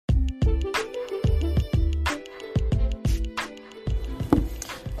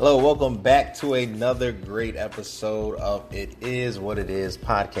Hello, welcome back to another great episode of It Is What It Is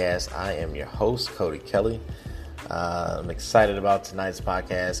podcast. I am your host, Cody Kelly. I'm excited about tonight's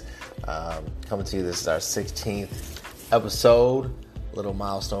podcast. Coming to you, this is our 16th episode, little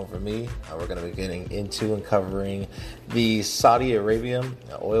milestone for me. We're going to be getting into and covering the Saudi Arabia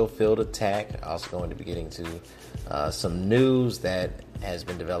oil field attack. Also going to be getting to some news that has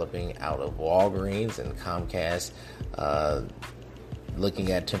been developing out of Walgreens and Comcast,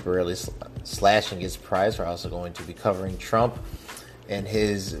 looking at temporarily slashing its price. We're also going to be covering Trump and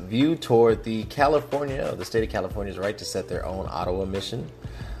his view toward the state of California's right to set their own auto emission.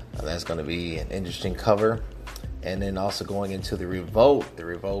 That's going to be an interesting cover. And then also going into the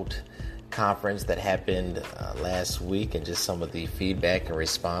Revolt conference that happened last week, and just some of the feedback and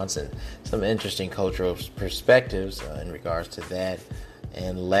response and some interesting cultural perspectives in regards to that.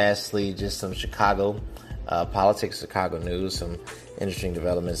 And lastly, just some Chicago politics, Chicago news, some interesting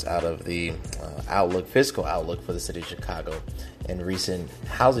developments out of the fiscal outlook for the city of Chicago, and recent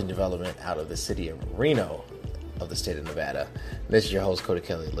housing development out of the city of Reno of the state of Nevada. This is your host, Cody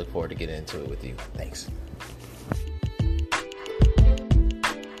Kelly. Look forward to getting into it with you. Thanks.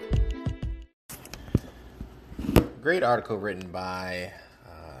 Great article written by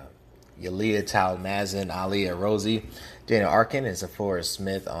Yalia Talmazin, Ali Arozi, Dana Arkin, and Sephora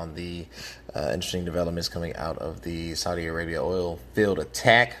Smith on the interesting developments coming out of the Saudi Arabia oil field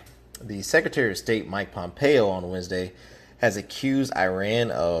attack. The Secretary of State, Mike Pompeo, on Wednesday has accused Iran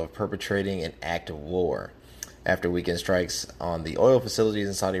of perpetrating an act of war after weekend strikes on the oil facilities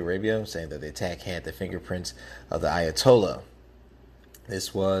in Saudi Arabia, saying that the attack had the fingerprints of the Ayatollah.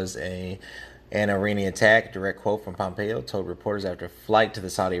 This was an Iranian attack. Direct quote from Pompeo told reporters after a flight to the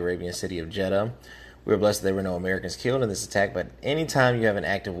Saudi Arabian city of Jeddah, "We were blessed that there were no Americans killed in this attack, but anytime you have an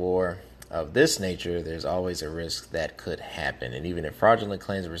active war of this nature, there's always a risk that could happen. And even if fraudulent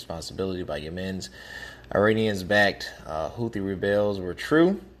claims of responsibility by Yemen's Iranians-backed Houthi rebels were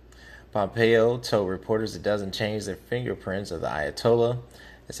true," Pompeo told reporters it doesn't change the fingerprints of the Ayatollah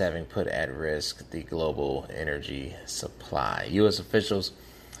as having put at risk the global energy supply. U.S. officials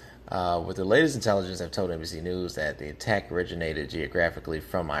with the latest intelligence have told NBC News that the attack originated geographically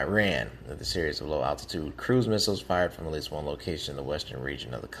from Iran, with a series of low-altitude cruise missiles fired from at least one location in the western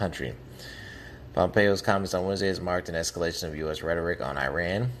region of the country. Pompeo's comments on Wednesday has marked an escalation of U.S. rhetoric on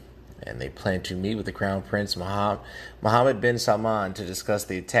Iran, and they plan to meet with the Crown Prince Mohammed bin Salman to discuss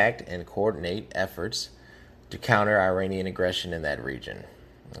the attack and coordinate efforts to counter Iranian aggression in that region,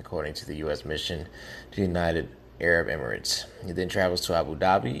 according to the U.S. mission to the United Arab Emirates. He then travels to Abu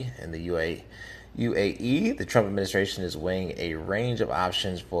Dhabi and the UAE. The Trump administration is weighing a range of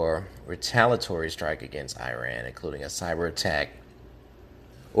options for retaliatory strike against Iran, including a cyber attack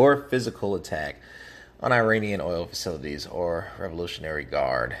or physical attack on Iranian oil facilities or Revolutionary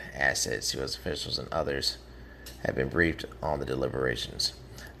Guard assets. U.S. officials and others have been briefed on the deliberations.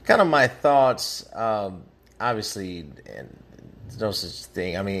 Kind of my thoughts, obviously, and there's no such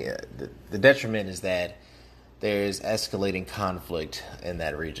thing. I mean, the detriment is that there's escalating conflict in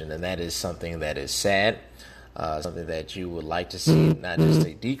that region, and that is something that is sad, something that you would like to see not just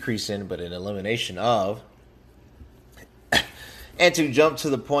a decrease in, but an elimination of. And to jump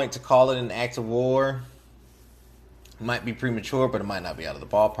to the point to call it an act of war might be premature, but it might not be out of the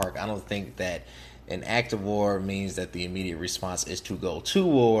ballpark. I don't think that an act of war means that the immediate response is to go to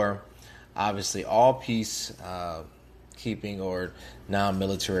war. Obviously, all peace keeping or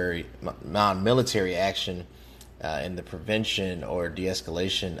non-military action in the prevention or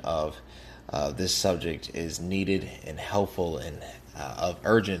de-escalation of this subject is needed and helpful and of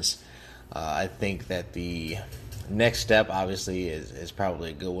urgence. I think that the next step, obviously, is probably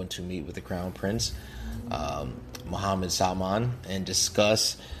a good one to meet with the Crown Prince, Mohammed Salman, and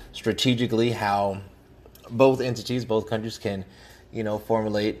discuss strategically how both countries can,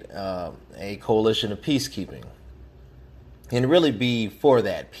 formulate a coalition of peacekeeping and really be for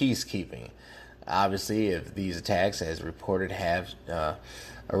that peacekeeping. Obviously, if these attacks, as reported, have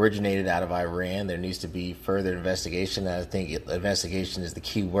originated out of Iran, there needs to be further investigation. I think investigation is the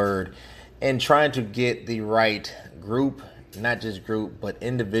key word, and trying to get the right group, not just group, but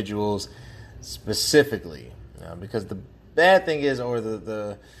individuals specifically. Because the bad thing is, or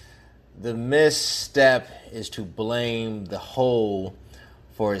the misstep is to blame the whole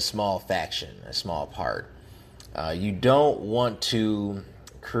for a small faction, a small part. You don't want to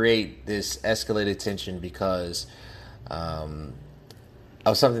create this escalated tension because of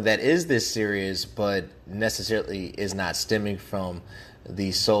something that is this serious, but necessarily is not stemming from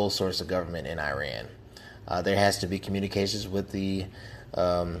the sole source of government in Iran. There has to be communications with the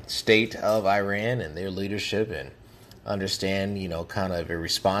state of Iran and their leadership, and understand, kind of a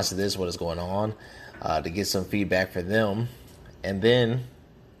response to this, what is going on, to get some feedback for them, and then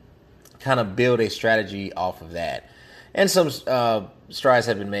kind of build a strategy off of that. And some strides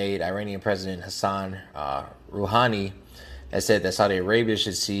have been made. Iranian President Hassan Rouhani has said that Saudi Arabia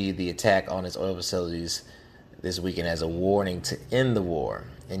should see the attack on its oil facilities this weekend as a warning to end the war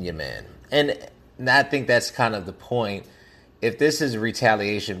in Yemen. And I think that's kind of the point. If this is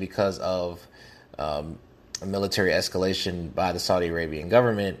retaliation because of a military escalation by the Saudi Arabian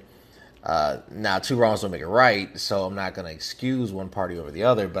government, now two wrongs don't make it right, so I'm not going to excuse one party over the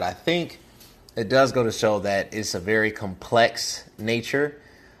other, but I think it does go to show that it's a very complex nature,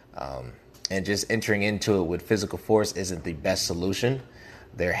 and just entering into it with physical force isn't the best solution.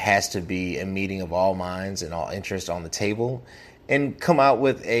 There has to be a meeting of all minds and all interests on the table and come out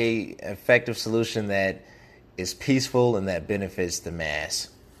with a effective solution that is peaceful and that benefits the mass.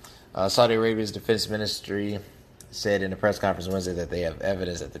 Saudi Arabia's defense ministry said in a press conference Wednesday that they have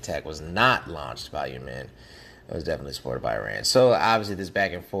evidence that the attack was not launched by Yemen. It was definitely supported by Iran. So obviously this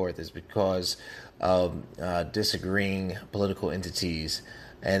back and forth is because of disagreeing political entities,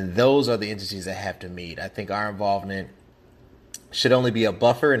 and those are the entities that have to meet. I think our involvement should only be a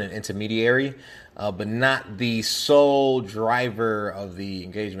buffer and an intermediary, but not the sole driver of the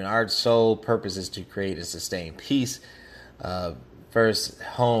engagement. Our sole purpose is to create and sustain peace, first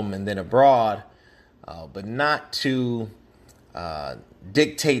home and then abroad, but not to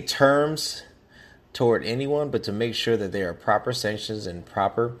dictate terms toward anyone, but to make sure that there are proper sanctions and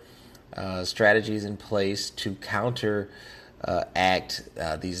proper strategies in place to counteract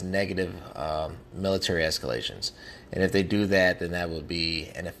these negative military escalations. And if they do that, then that will be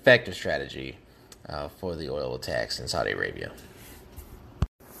an effective strategy for the oil attacks in Saudi Arabia.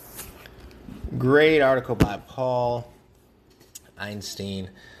 Great article by Paul Einstein.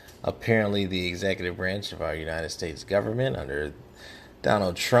 Apparently the executive branch of our United States government under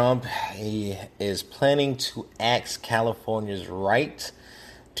Donald Trump, he is planning to axe California's right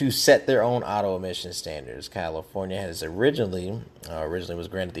to set their own auto emission standards. California has originally was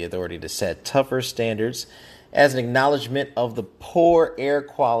granted the authority to set tougher standards as an acknowledgement of the poor air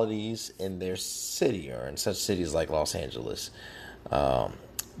qualities in their city, or in such cities like Los Angeles.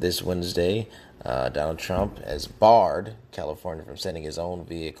 This Wednesday, Donald Trump has barred California from setting his own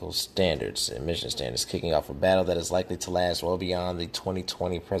vehicle emission standards, kicking off a battle that is likely to last well beyond the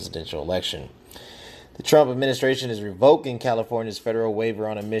 2020 presidential election. The Trump administration is revoking California's federal waiver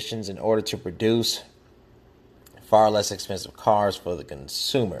on emissions in order to produce far less expensive cars for the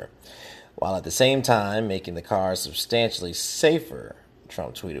consumer, while at the same time making the cars substantially safer,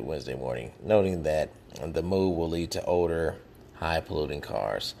 Trump tweeted Wednesday morning, noting that the move will lead to older, high-polluting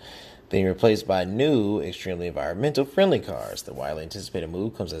cars being replaced by new, extremely environmental-friendly cars. The widely anticipated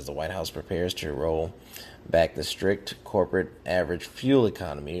move comes as the White House prepares to roll back the strict corporate average fuel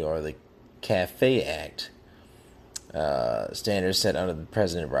economy, or the CAFE Act, standards set under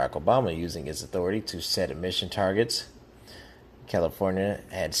President Barack Obama, using its authority to set emission targets. California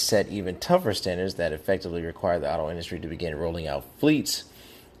had set even tougher standards that effectively require the auto industry to begin rolling out fleets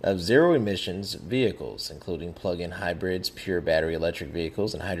of zero-emissions vehicles, including plug-in hybrids, pure battery electric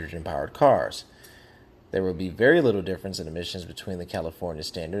vehicles, and hydrogen-powered cars. There will be very little difference in emissions between the California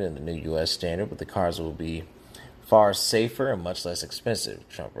standard and the new U.S. standard, but the cars will be far safer and much less expensive,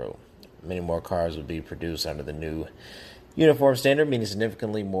 Trump wrote. Many more cars will be produced under the new uniform standard, meaning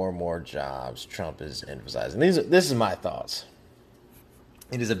significantly more jobs, Trump is emphasizing. This is my thoughts.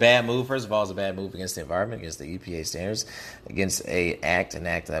 It is a bad move. First of all, it's a bad move against the environment, against the EPA standards, against an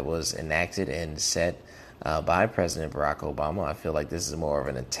act that was enacted and set by President Barack Obama. I feel like this is more of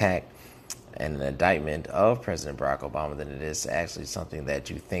an attack and an indictment of President Barack Obama than it is actually something that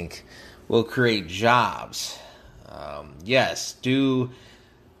you think will create jobs. Yes, do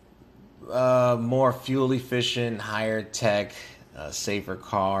more fuel efficient, higher tech, safer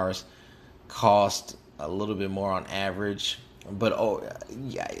cars cost a little bit more on average. But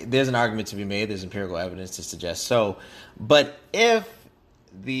there's an argument to be made. There's empirical evidence to suggest so. But if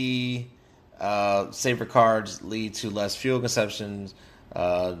the safer cars lead to less fuel consumption,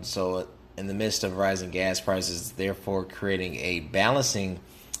 so in the midst of rising gas prices, therefore creating a balancing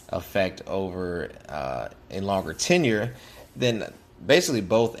effect over a longer tenure, then basically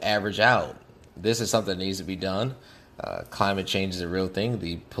both average out. This is something that needs to be done. Climate change is a real thing.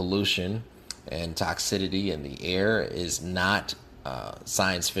 The pollution and toxicity in the air is not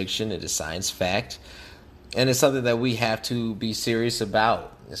science fiction. It is science fact. And it's something that we have to be serious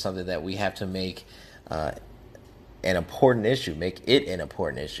about. It's something that we have to make an important issue, make it an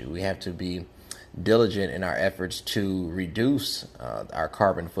important issue. We have to be diligent in our efforts to reduce our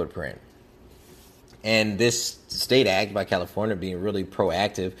carbon footprint. And this state act by California being really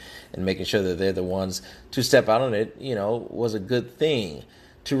proactive and making sure that they're the ones to step out on it, was a good thing.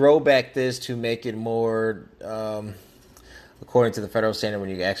 To roll back this, to make it more, according to the federal standard, when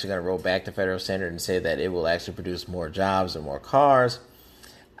you're actually going to roll back the federal standard and say that it will actually produce more jobs and more cars,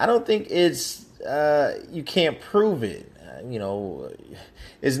 I don't think it's, you can't prove it.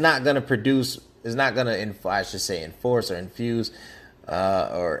 It's not going to produce, it's not going to, I should say, enforce or infuse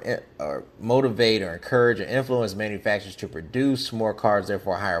or motivate or encourage or influence manufacturers to produce more cars,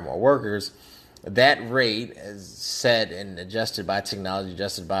 therefore hire more workers. That rate is set and adjusted by technology,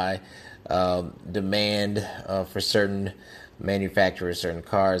 adjusted by demand for certain manufacturers, certain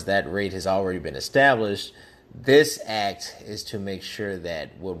cars. That rate has already been established. This act is to make sure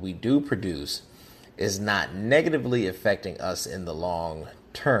that what we do produce is not negatively affecting us in the long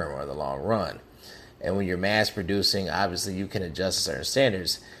term or the long run. And when you're mass producing, obviously you can adjust certain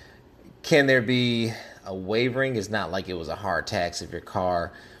standards. Can there be a wavering? It's not like it was a hard tax if your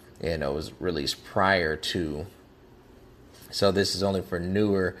car, was released prior to. So this is only for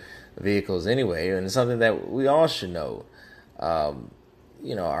newer vehicles anyway, and it's something that we all should know. Our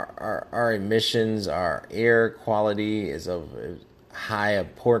emissions, our air quality is of high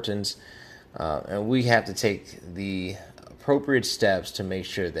importance, and we have to take the appropriate steps to make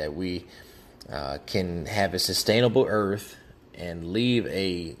sure that we can have a sustainable Earth and leave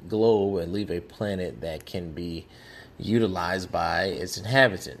a globe and leave a planet that can be utilized by its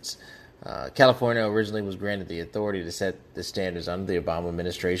inhabitants. California originally was granted the authority to set the standards under the Obama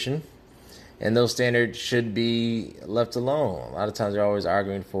administration, and those standards should be left alone. A lot of times they're always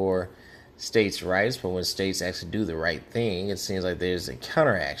arguing for states' rights, but when states actually do the right thing, it seems like there's a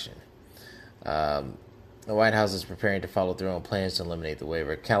counteraction. The White House is preparing to follow through on plans to eliminate the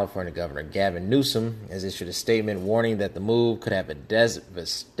waiver. California Governor Gavin Newsom has issued a statement warning that the move could have a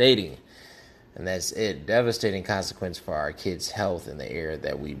devastating consequence for our kids' health and the air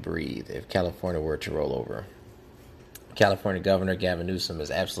that we breathe if California were to roll over. California Governor Gavin Newsom is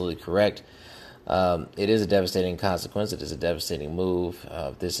absolutely correct. It is a devastating consequence. It is a devastating move.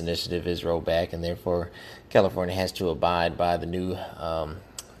 This initiative is rolled back, and therefore California has to abide by the new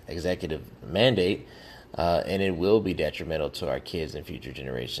executive mandate, and it will be detrimental to our kids and future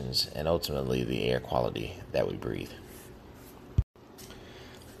generations, and ultimately the air quality that we breathe.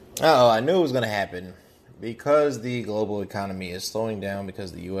 I knew it was going to happen. Because the global economy is slowing down,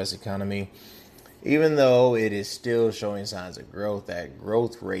 because the U.S. economy, even though it is still showing signs of growth, that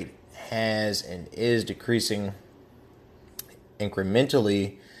growth rate has and is decreasing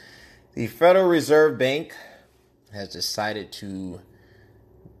incrementally. The Federal Reserve Bank has decided to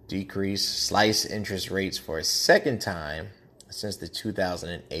slice interest rates for a second time since the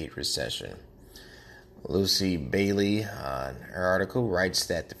 2008 recession. Lucy Bailey, in her article, writes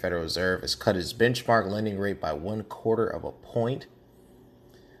that the Federal Reserve has cut its benchmark lending rate by 1/4 of a point.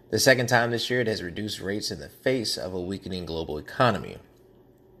 The second time this year, it has reduced rates in the face of a weakening global economy.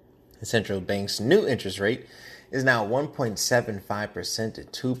 The central bank's new interest rate is now 1.75% to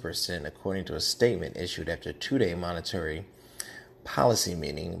 2%, according to a statement issued after a 2-day monetary policy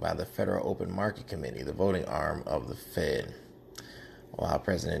meeting by the Federal Open Market Committee, the voting arm of the Fed.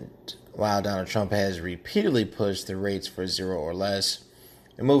 While Donald Trump has repeatedly pushed the rates for 0 or less,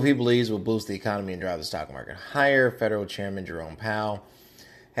 a move he believes will boost the economy and drive the stock market higher, Federal Chairman Jerome Powell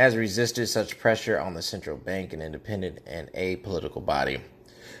has resisted such pressure on the central bank, an independent and apolitical body.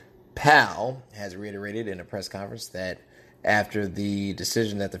 Powell has reiterated in a press conference that after the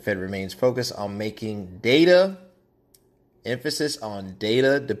decision that the Fed remains focused on making emphasis on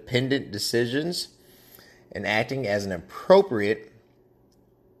data-dependent decisions and acting as an appropriate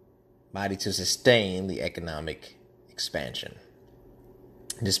body to sustain the economic expansion.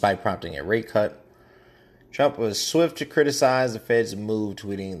 Despite prompting a rate cut, Trump was swift to criticize the Fed's move,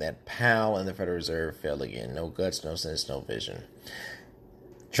 tweeting that Powell and the Federal Reserve failed again. No guts, no sense, no vision.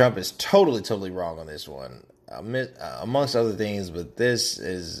 Trump is totally wrong on this one, amongst other things, but this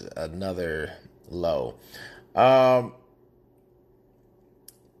is another low.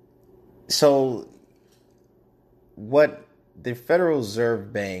 So what the Federal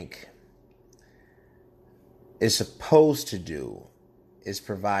Reserve Bank is supposed to do is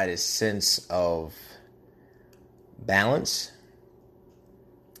provide a sense of balance,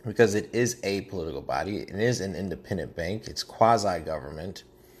 because it is a political body. It is an independent bank. It's quasi-government.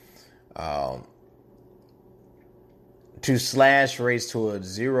 To slash rates to a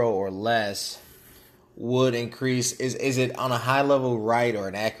 0 or less would increase. Is it on a high level right or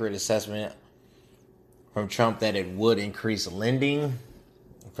an accurate assessment from Trump that it would increase lending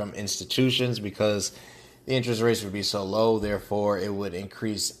from institutions? Because the interest rates would be so low, therefore it would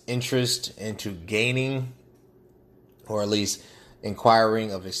increase interest into gaining, or at least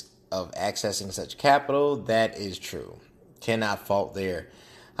inquiring of accessing such capital. That is true. Cannot fault there.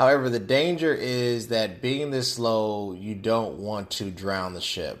 However, the danger is that being this slow, you don't want to drown the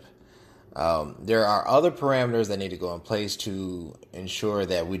ship. There are other parameters that need to go in place to ensure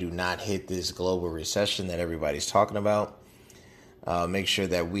that we do not hit this global recession that everybody's talking about. Make sure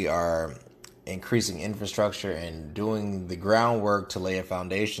that we are increasing infrastructure and doing the groundwork to lay a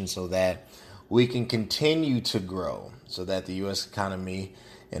foundation so that we can continue to grow, so that the U.S. economy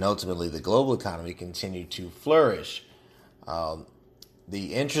and ultimately the global economy continue to flourish.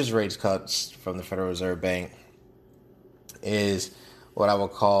 The interest rates cuts from the Federal Reserve Bank is what I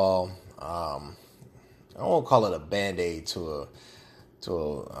would call, I won't call it a Band-Aid to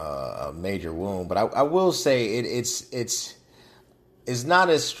a major wound, but I will say it's not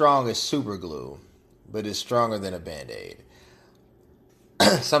as strong as super glue, but it's stronger than a Band-Aid.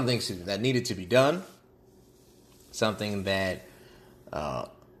 Something that needed to be done, something that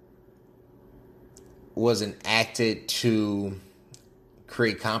was enacted to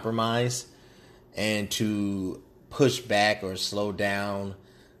create compromise and to push back or slow down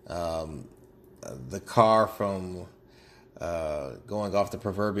the car from going off the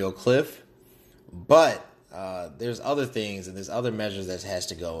proverbial cliff. But there's other things and there's other measures that has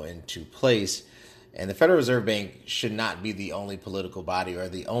to go into place. And the Federal Reserve Bank should not be the only political body or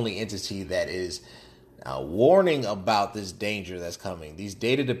the only entity that is warning about this danger that's coming. These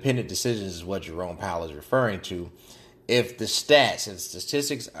data-dependent decisions is what Jerome Powell is referring to. If the stats and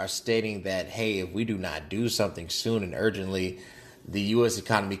statistics are stating that, hey, if we do not do something soon and urgently, the U.S.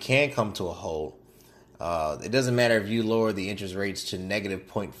 economy can come to a halt. It doesn't matter if you lower the interest rates to negative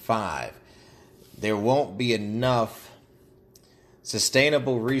 0.5. There won't be enough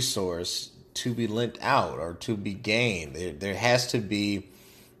sustainable resource to be lent out or to be gained. There has to be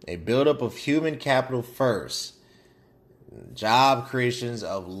a buildup of human capital first, job creations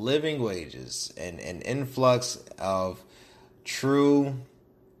of living wages, and an influx of true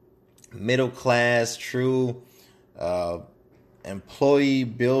middle class, true employee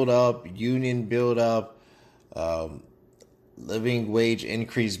build up, union build up, living wage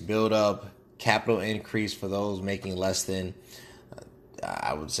increase build up, capital increase for those making less than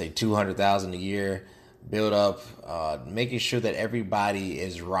I would say $200,000 a year, build up, making sure that everybody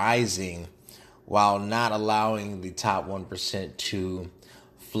is rising while not allowing the top 1% to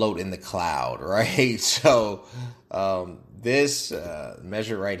float in the cloud, right? So this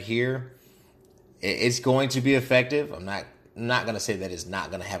measure right here, it's going to be effective. I'm not going to say that it's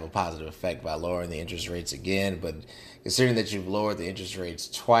not going to have a positive effect by lowering the interest rates again, but considering that you've lowered the interest rates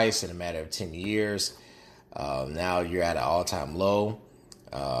twice in a matter of 10 years, now you're at an all-time low.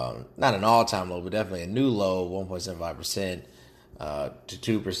 Not an all-time low, but definitely a new low, 1.75%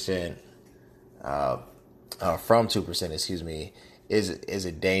 to 2%, from 2%, excuse me, is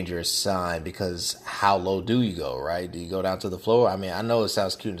a dangerous sign, because how low do you go, right? Do you go down to the floor? I mean, I know it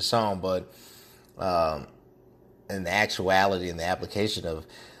sounds cute in the song, but in the actuality and the application of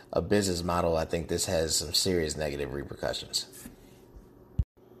a business model, I think this has some serious negative repercussions.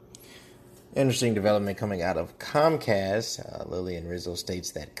 Interesting development coming out of Comcast. Lillian Rizzo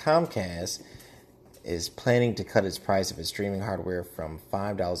states that Comcast is planning to cut its price of its streaming hardware from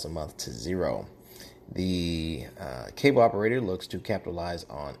 $5 a month to $0. The cable operator looks to capitalize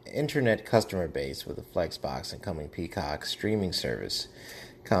on internet customer base with a Flexbox and coming Peacock streaming service.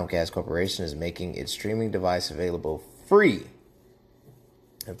 Comcast Corporation is making its streaming device available free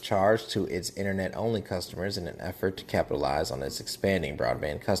of charge to its internet-only customers in an effort to capitalize on its expanding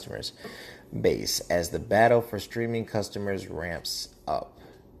broadband customers base as the battle for streaming customers ramps up.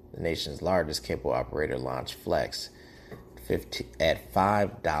 The nation's largest cable operator launched Flex at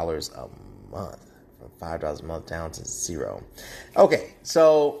 $5 a month. From $5 a month down to $0. Okay,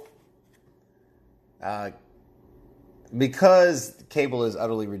 so because cable is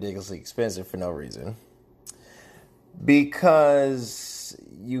utterly ridiculously expensive for no reason, because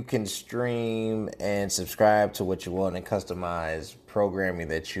you can stream and subscribe to what you want and customize programming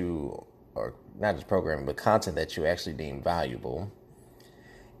that you, or not just programming, but content that you actually deem valuable,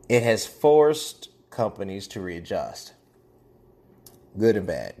 it has forced companies to readjust. Good and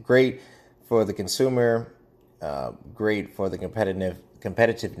bad. Great for the consumer, great for the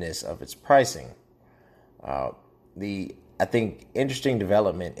competitiveness of its pricing. I think interesting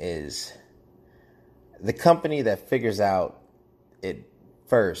development is the company that figures out it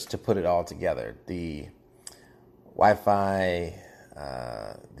first to put it all together. The Wi-Fi,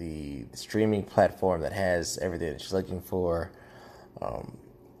 the streaming platform that has everything that she's looking for,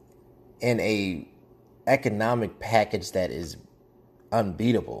 in a economic package that is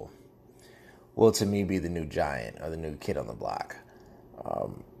unbeatable will, to me, be the new giant or the new kid on the block.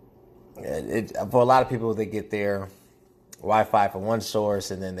 For a lot of people, they get their Wi-Fi from one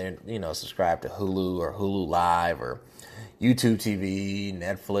source and then they're, subscribed to Hulu or Hulu Live or YouTube TV,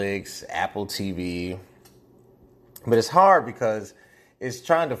 Netflix, Apple TV. But it's hard because it's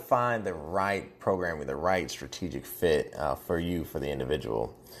trying to find the right programming, the right strategic fit for you, for the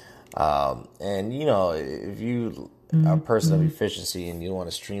individual. If you are a person of efficiency and you want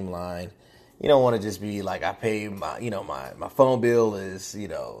to streamline, you don't want to just be like, I pay my phone bill is,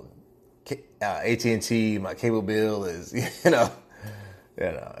 AT&T, my cable bill is,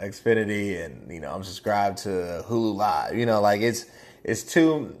 Xfinity, and, I'm subscribed to Hulu Live, it's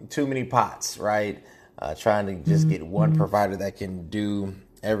too many pots, right? Trying to just get one provider that can do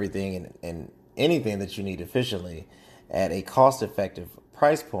everything and anything that you need efficiently at a cost-effective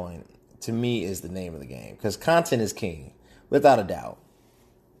price point, to me, is the name of the game. Because content is king, without a doubt.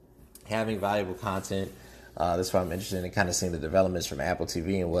 Having valuable content, that's why I'm interested in kind of seeing the developments from Apple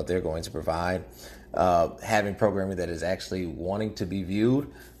TV and what they're going to provide. Having programming that is actually wanting to be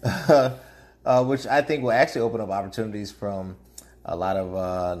viewed, which I think will actually open up opportunities from a lot of,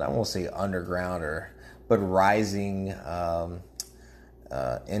 I won't say underground but rising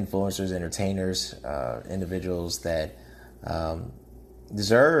influencers, entertainers, individuals that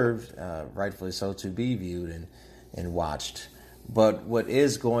deserve, rightfully so, to be viewed and watched. But what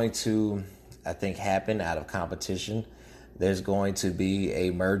is going to, I think, happen out of competition, there's going to be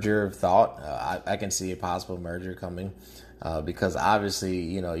a merger of thought. I can see a possible merger coming because obviously,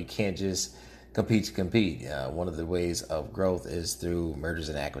 you can't just compete to compete. One of the ways of growth is through mergers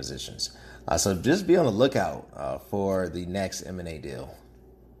and acquisitions. So just be on the lookout for the next M&A deal.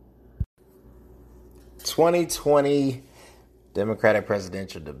 2020 Democratic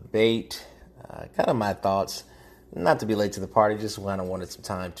presidential debate. Kind of my thoughts. Not to be late to the party, just kind of wanted some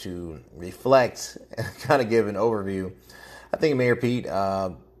time to reflect and kind of give an overview. I think Mayor Pete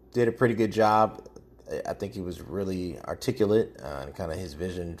did a pretty good job. I think he was really articulate and kind of his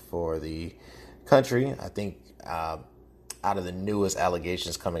vision for the country. I think out of the newest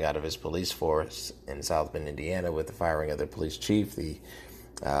allegations coming out of his police force in South Bend, Indiana, with the firing of their police chief,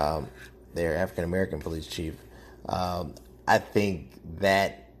 their African-American police chief, I think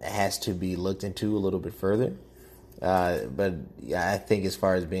that has to be looked into a little bit further. But yeah, I think as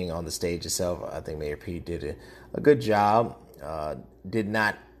far as being on the stage itself, I think Mayor Pete did a good job. Did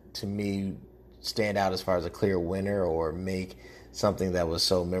not, to me, stand out as far as a clear winner or make something that was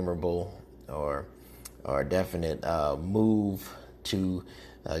so memorable or a definite move to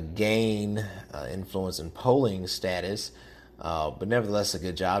gain influence in polling status. But nevertheless, a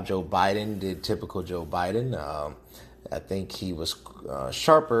good job. Joe Biden did typical Joe Biden. I think he was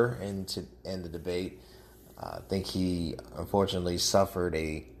sharper in the debate. I think he unfortunately suffered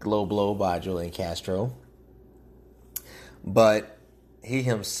a low blow by Julian Castro. But he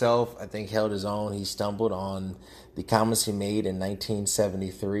himself, I think, held his own. He stumbled on the comments he made in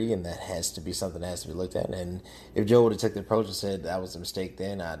 1973, and that has to be something that has to be looked at. And if Joe would have took the approach and said that was a mistake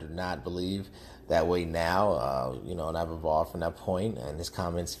then, I do not believe that way now. And I've evolved from that point. And his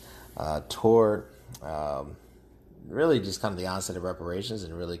comments toward really just kind of the onset of reparations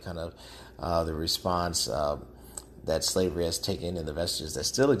and really kind of the response that slavery has taken and the vestiges that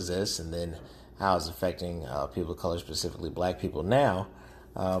still exist, and then how it's affecting people of color, specifically black people now.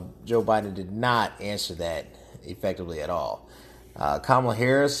 Joe Biden did not answer that effectively at all. Kamala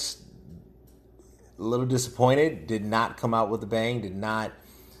Harris, a little disappointed, did not come out with a bang, did not.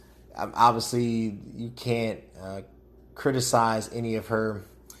 Obviously, you can't criticize any of her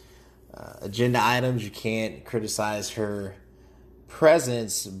agenda items. You can't criticize her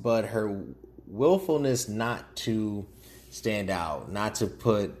presence, but her willfulness not to stand out, not to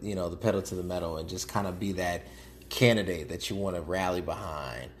put, the pedal to the metal and just kind of be that candidate that you want to rally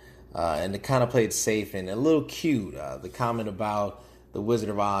behind, and to kind of play it safe and a little cute. The comment about the Wizard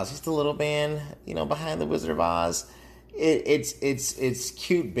of Oz, just a little man, behind the Wizard of Oz. It's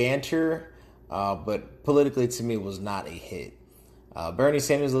cute banter, but politically to me was not a hit. Bernie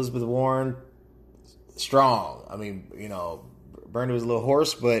Sanders, Elizabeth Warren, strong. I mean, Bernie was a little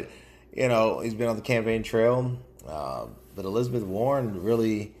hoarse, but he's been on the campaign trail. But Elizabeth Warren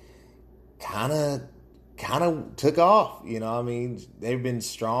really kind of took off. They've been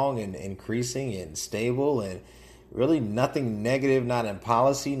strong and increasing and stable, and really nothing negative, not in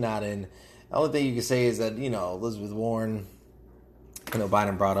policy, not in. The only thing you can say is that Elizabeth Warren,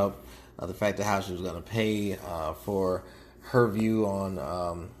 Biden brought up the fact that how she was going to pay for her view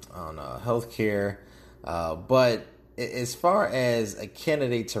on health care, but as far as a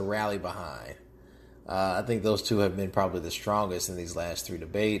candidate to rally behind, I think those two have been probably the strongest in these last three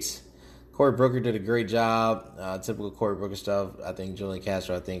debates. Cory Booker did a great job. Typical Cory Booker stuff. I think Julian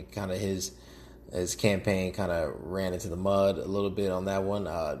Castro, I think kind of his campaign kind of ran into the mud a little bit on that one.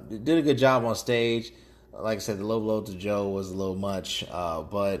 Did a good job on stage. Like I said, the low blow to Joe was a little much.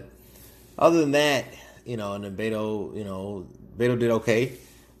 But other than that, and then Beto did okay.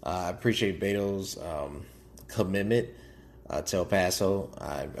 I appreciate Beto's commitment to El Paso.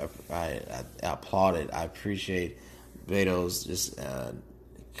 I applaud it. I appreciate Beto's just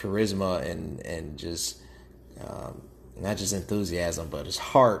charisma and just not just enthusiasm, but his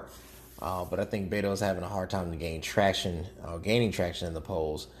heart. But I think Beto's having a hard time to gaining traction in the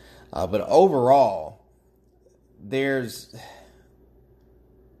polls. But overall, there's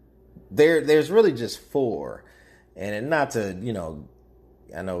really just four, and not to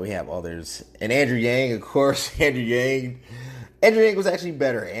I know we have others, and Andrew Yang, of course. Andrew Yang was actually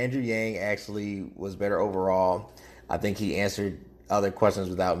better. Andrew Yang actually was better overall. I think he answered other questions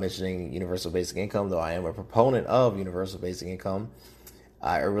without mentioning universal basic income, though I am a proponent of universal basic income.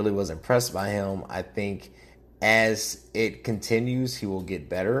 I really was impressed by him. I think as it continues, he will get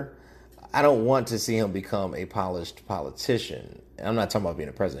better. I don't want to see him become a polished politician. I'm not talking about being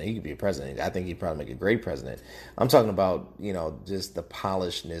a president. He could be a president. I think he'd probably make a great president. I'm talking about, just the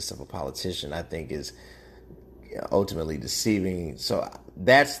polishedness of a politician, I think is ultimately deceiving. So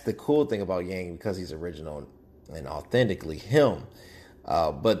that's the cool thing about Yang, because he's original and authentically him.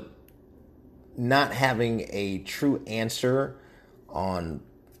 But not having a true answer on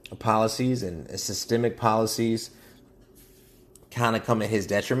policies and systemic policies kind of come at his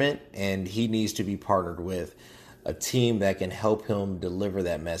detriment, and he needs to be partnered with a team that can help him deliver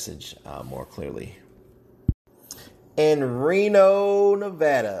that message more clearly. In Reno,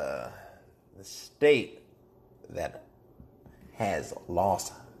 Nevada, the state that has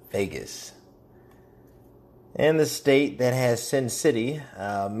Las Vegas, and the state that has Sin City,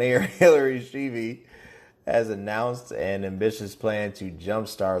 Mayor Hillary Sheevey has announced an ambitious plan to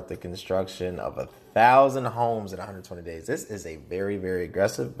jumpstart the construction of 1,000 homes in 120 days. This is a very, very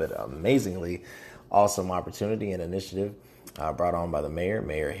aggressive but amazingly awesome opportunity and initiative brought on by the mayor.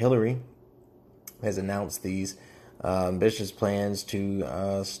 Mayor Hillary has announced these ambitious plans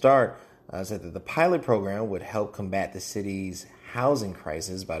to start. Said that the pilot program would help combat the city's housing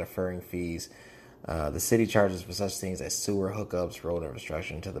crisis by deferring fees the city charges for such things as sewer hookups, road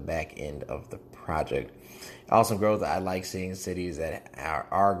infrastructure to the back end of the project. Awesome growth. I like seeing cities that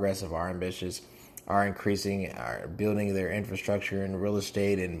are aggressive, are ambitious, are increasing, are building their infrastructure and real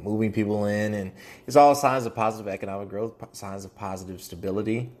estate and moving people in. And it's all signs of positive economic growth, signs of positive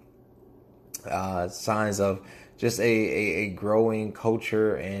stability, signs of just a growing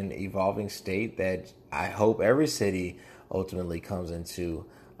culture and evolving state that I hope every city ultimately comes into.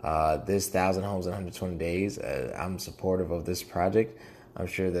 This 1,000 homes in 120 days. I'm supportive of this project. I'm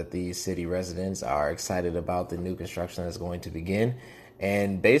sure that the city residents are excited about the new construction that's going to begin.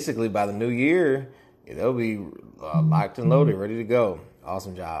 And basically by the new year, they'll be locked and loaded, ready to go.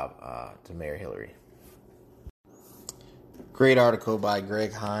 Awesome job to Mayor Hillary. Great article by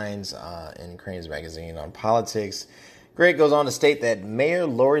Greg Hines in Cranes Magazine on politics. Greg goes on to state that Mayor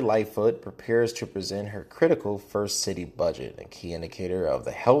Lori Lightfoot prepares to present her critical first city budget, a key indicator of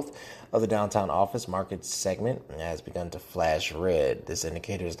the health of the downtown office market segment, has begun to flash red. This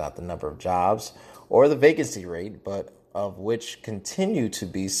indicator is not the number of jobs or the vacancy rate, but of which continue to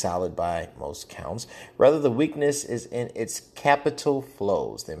be solid by most counts. Rather, the weakness is in its capital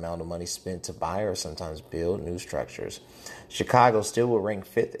flows, the amount of money spent to buy or sometimes build new structures. Chicago still will rank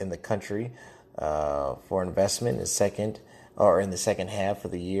fifth in the country for investment in the second half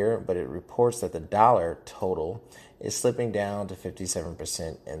of the year, but it reports that the dollar total is slipping down to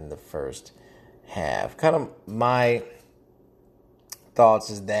 57% in the first half. Kind of my thoughts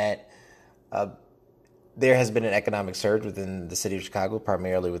is that there has been an economic surge within the city of Chicago,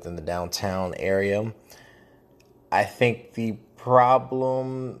 primarily within the downtown area. I think the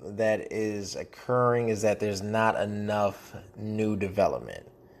problem that is occurring is that there's not enough new development.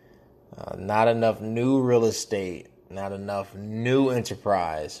 Not enough new real estate, not enough new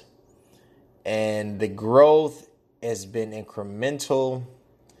enterprise. And the growth has been incremental,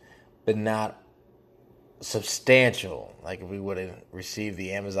 but not substantial. Like if we would have received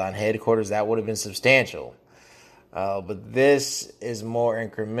the Amazon headquarters, that would have been substantial. But this is more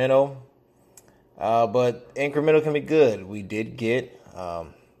incremental. But incremental can be good. We did get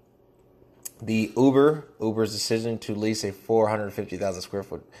the Uber's decision to lease a 450,000 square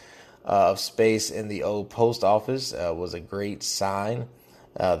foot of space in the old post office was a great sign.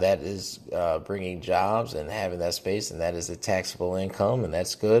 That is bringing jobs and having that space, and that is a taxable income, and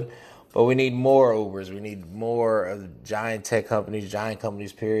that's good. But we need more Ubers. We need more of giant tech giant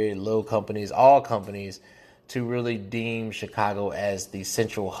companies, period, little companies, all companies, to really deem Chicago as the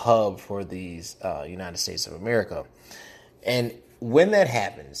central hub for these United States of America. And when that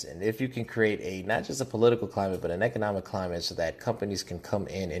happens, and if you can create not just a political climate, but an economic climate so that companies can come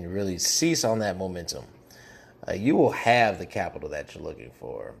in and really seize on that momentum, you will have the capital that you're looking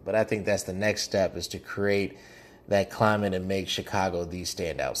for. But I think that's the next step, is to create that climate and make Chicago the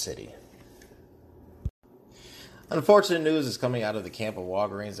standout city. Unfortunate news is coming out of the camp of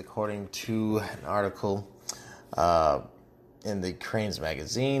Walgreens, according to an article in the Cranes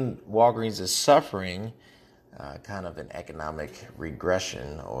magazine. Walgreens is suffering kind of an economic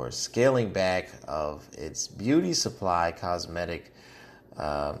regression or scaling back of its beauty supply cosmetic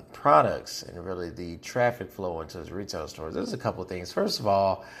products, and really the traffic flow into its retail stores. There's a couple of things. First of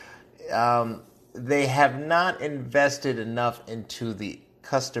all, they have not invested enough into the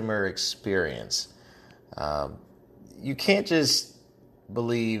customer experience. You can't just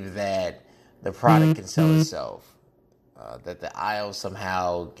believe that the product can sell itself, that the aisle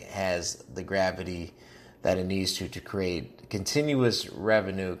somehow has the gravity that it needs to create continuous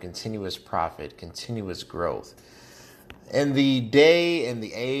revenue, continuous profit, continuous growth. In the day and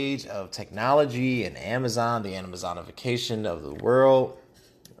the age of technology and Amazon, the Amazonification of the world,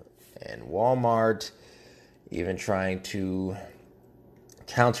 and Walmart even trying to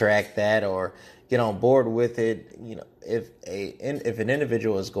counteract that or get on board with it, if an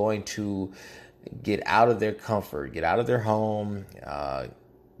individual is going to get out of their comfort, get out of their home,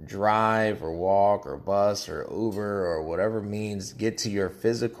 drive or walk or bus or Uber or whatever means, get to your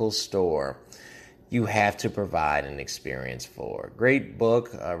physical store, you have to provide an experience for. Great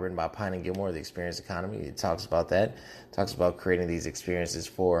book written by Pine and Gilmore, The Experience Economy. It talks about that. It talks about creating these experiences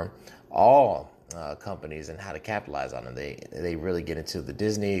for all companies and how to capitalize on them. They really get into the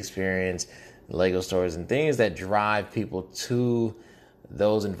Disney experience, Lego stores, and things that drive people to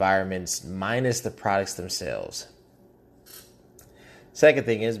those environments, minus the products themselves. Second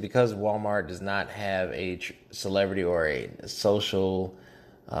thing is, because Walmart does not have a celebrity or a social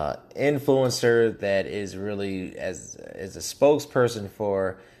influencer that is really as a spokesperson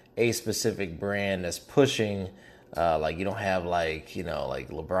for a specific brand that's pushing, like you don't have like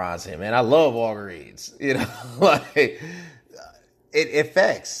LeBron saying, man, I love Walgreens, like it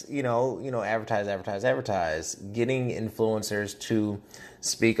affects, advertise. Getting influencers to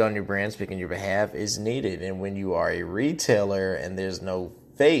speak on your brand, speak on your behalf is needed. And when you are a retailer and there's no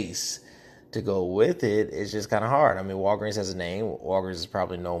face to go with it, it's just kind of hard. I mean, Walgreens has a name. Walgreens is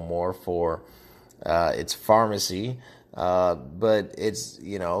probably known more for its pharmacy, but its,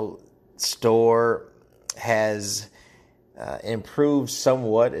 store has improved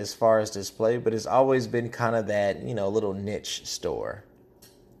somewhat as far as display, but it's always been kind of that, little niche store.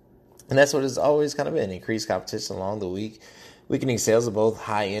 And that's what it's always kind of been. Increased competition along the weakening sales of both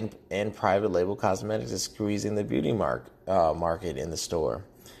high-end and private label cosmetics is squeezing the beauty market in the store.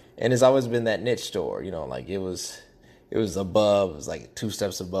 And it's always been that niche store, like it was like 2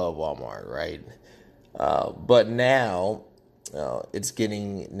 steps above Walmart, right? But now it's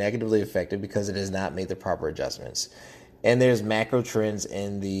getting negatively affected because it has not made the proper adjustments. And there's macro trends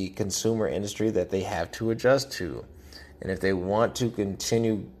in the consumer industry that they have to adjust to. And if they want to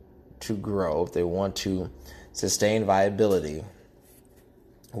continue to grow, if they want to sustain viability,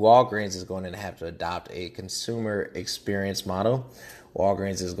 Walgreens is going to have to adopt a consumer experience model.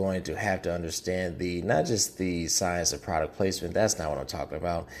 Walgreens is going to have to understand not just the science of product placement, that's not what I'm talking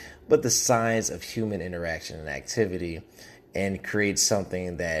about, but the science of human interaction and activity, and create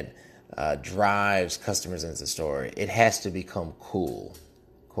something that drives customers into the store. It has to become cool,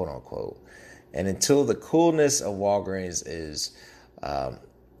 quote unquote. And until the coolness of Walgreens is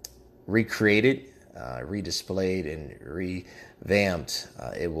recreated, redisplayed, and revamped,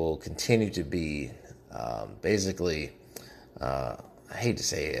 it will continue to be basically, I hate to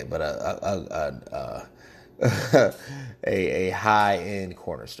say it, but a high-end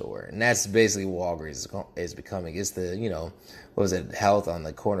corner store. And that's basically what Walgreens is becoming. It's the, what was it, health on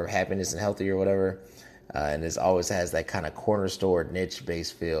the corner of happiness and healthy or whatever. And it always has that kind of corner store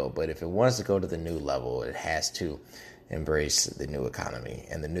niche-based feel. But if it wants to go to the new level, it has to embrace the new economy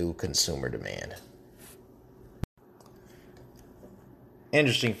and the new consumer demand.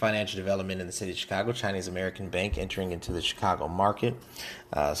 Interesting financial development in the city of Chicago. Chinese American Bank entering into the Chicago market.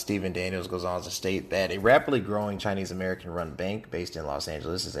 Stephen Daniels goes on to state that a rapidly growing Chinese American run bank based in Los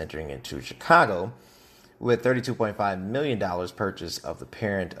Angeles is entering into Chicago with $32.5 million purchase of the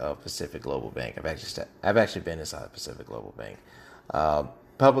parent of Pacific Global Bank. I've actually been inside Pacific Global Bank.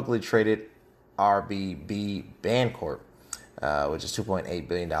 Publicly traded RBB Bancorp which is $2.8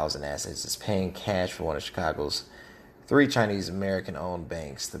 billion in assets, is paying cash for one of Chicago's three Chinese American-owned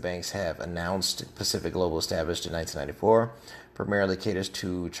banks. The banks have announced Pacific Global, established in 1994, primarily caters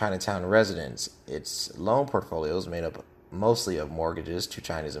to Chinatown residents. Its loan portfolio is made up mostly of mortgages to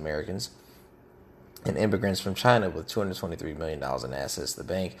Chinese Americans and immigrants from China with $223 million in assets. The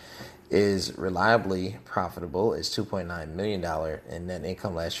bank is reliably profitable. Its $2.9 million in net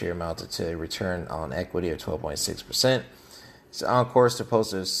income last year amounted to a return on equity of 12.6%. It's on course to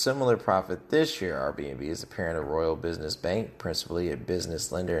post a similar profit this year. RBNB is the parent of Royal Business Bank, principally a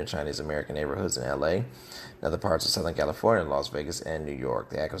business lender in Chinese American neighborhoods in LA, and other parts of Southern California, Las Vegas, and New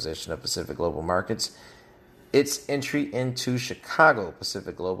York. The acquisition of Pacific Global markets its entry into Chicago.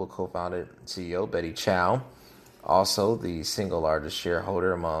 Pacific Global co-founded CEO Betty Chow, also the single largest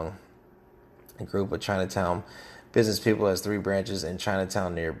shareholder among a group of Chinatown business people, has 3 branches in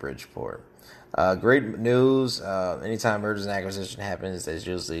Chinatown near Bridgeport. Great news. Anytime mergers and acquisition happens, there's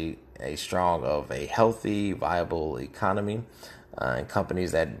usually a strong of a healthy, viable economy and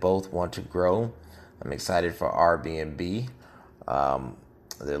companies that both want to grow. I'm excited for Airbnb.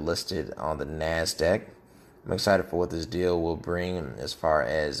 They're listed on the NASDAQ. I'm excited for what this deal will bring as far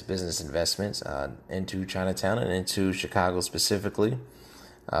as business investments into Chinatown and into Chicago specifically.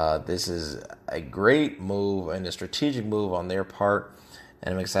 This is a great move and a strategic move on their part,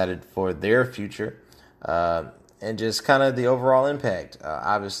 and I'm excited for their future and just kind of the overall impact.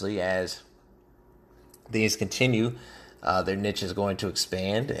 Obviously, as things continue, their niche is going to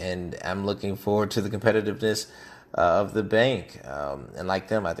expand, and I'm looking forward to the competitiveness of the bank. And like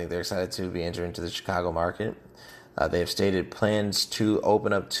them, I think they're excited to be entering into the Chicago market. They have stated plans to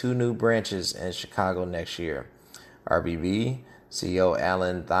open up 2 new branches in Chicago next year. RBB CEO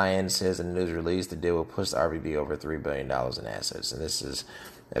Alan Thien says in a news release the deal will push the RBB over $3 billion in assets. And this is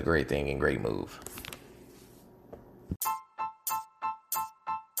a great thing and great move.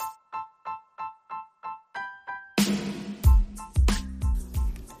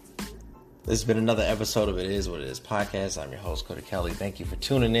 This has been another episode of It Is What It Is podcast. I'm your host, Cody Kelly. Thank you for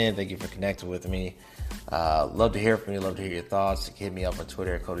tuning in. Thank you for connecting with me. Love to hear from you. Love to hear your thoughts. Hit me up on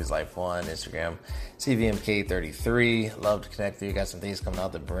Twitter at Cody's Life 1, Instagram, CVMK33. Love to connect with you. Got some things coming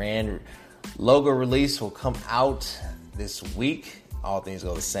out. The brand logo release will come out this week. All things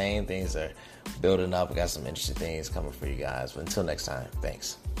go the same. Things are building up. We got some interesting things coming for you guys. But until next time,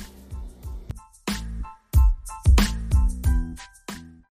 thanks.